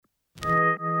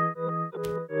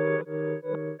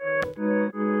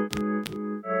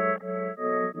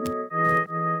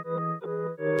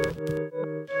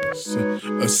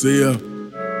I see ya.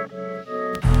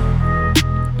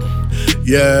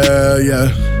 Yeah, yeah.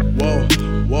 Whoa,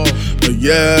 whoa.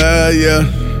 Yeah, yeah.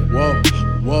 Whoa,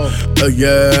 whoa.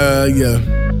 Yeah, yeah.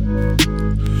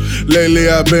 Lately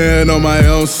I've been on my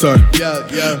own, sir. Yeah,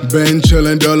 yeah. Been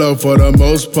chillin' dolo for the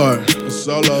most part.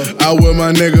 Solo. Out with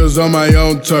my niggas on my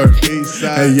own turf. East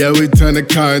side. And yeah, we turn the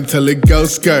car until it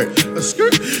goes skirt. A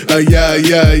skirt. Yeah,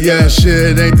 yeah, yeah.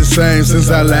 Shit ain't the same since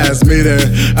our last meeting.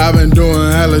 I've been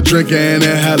doing hella drinking and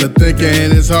hella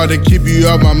thinking. It's hard to keep you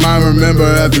off my mind, remember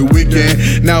every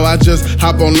weekend. Now I just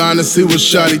hop online to see what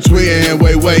shawty tweeting.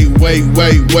 Wait,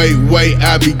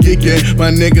 I be geeking.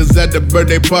 My niggas at the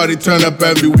birthday party turn up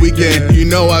every weekend. You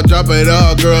know I drop it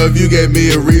all, girl, if you gave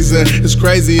me a reason. It's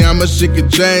crazy how much shit can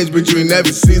change between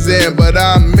every season, but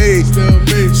I'm me,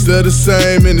 still the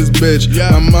same in this bitch.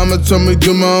 My mama told me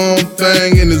do my own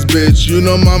thing in this bitch. You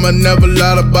know mama never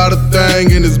lied about a thing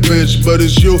in this bitch, but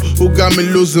it's you who got me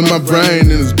losing my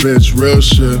brain in this bitch. Real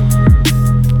shit.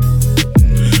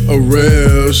 A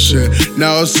real shit.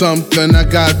 Now it's something I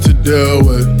got to deal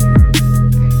with.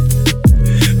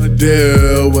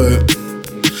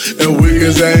 And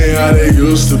weekends ain't how they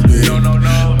used to be,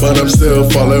 but I'm still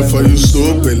falling for you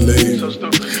stupidly.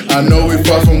 I know we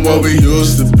far from what we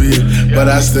used to be, but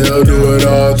I still do it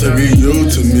all to get you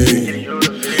to me.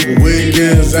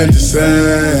 Weekends ain't the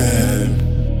same.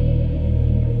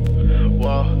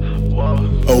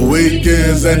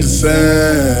 Weekends ain't the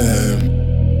same.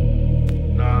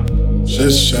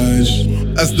 Just change.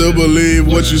 I still believe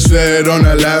what you said on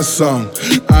that last song.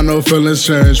 I know feelings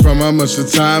change from how much the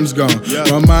time's gone.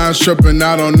 My mind's tripping,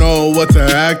 I don't know what to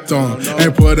act on.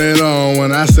 Ain't put it on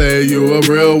when I say you a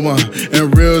real one.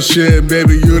 And real shit,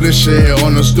 baby, you the shit.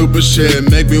 On the stupid shit,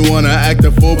 make me wanna act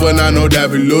a fool, but I know that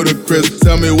be ludicrous.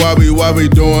 Tell me why we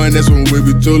doing this when we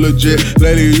be too legit.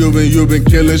 Lady, you been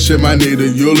killing shit, might need a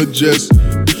eulogist.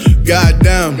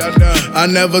 Goddamn, I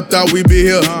never thought we'd be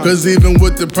here. Cause even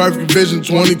with the perfect vision,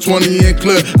 2020 ain't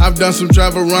clear. I've done some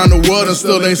travel around the world and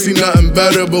still ain't seen nothing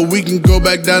better. But we can go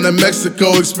back down to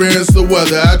Mexico, experience the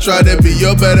weather. I tried to be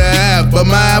your better half, but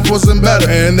my half wasn't better.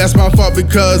 And that's my fault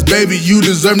because, baby, you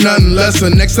deserve nothing less.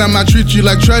 And next time I treat you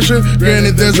like treasure,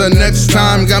 granted there's a next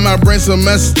time. Got my brain so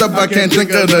messed up I can't think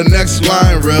of the next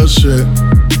line. Real shit.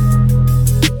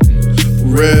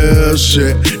 Real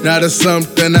shit. Now that's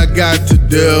something I got to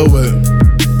deal with.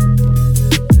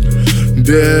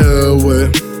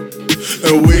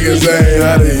 And weekends ain't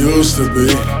how they used to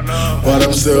be, but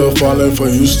I'm still falling for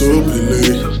you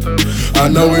stupidly. I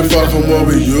know we far from what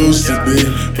we used to be,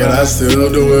 but I still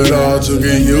do it all to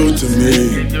get you to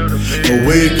me. But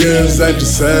weekends ain't the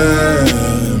same.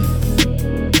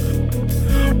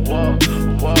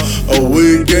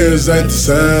 Weekends ain't the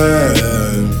same.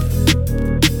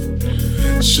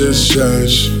 Shit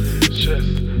change.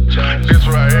 This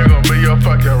right here gon' be your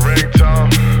fucking ringtone.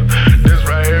 This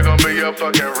right here gon' be your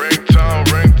fucking ringtone.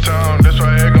 This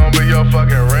right here gon' be your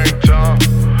fucking ringtone.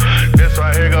 This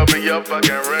right here gon' be your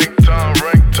fucking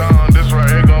ringtone. This right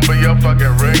here gon' be your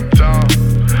fucking ringtone.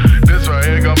 This right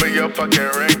here gon' be your fucking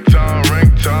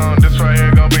ringtone. This right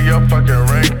here gon' be your fucking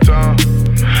ringtone.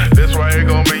 This right here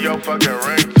gon' be your fucking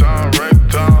ringtone.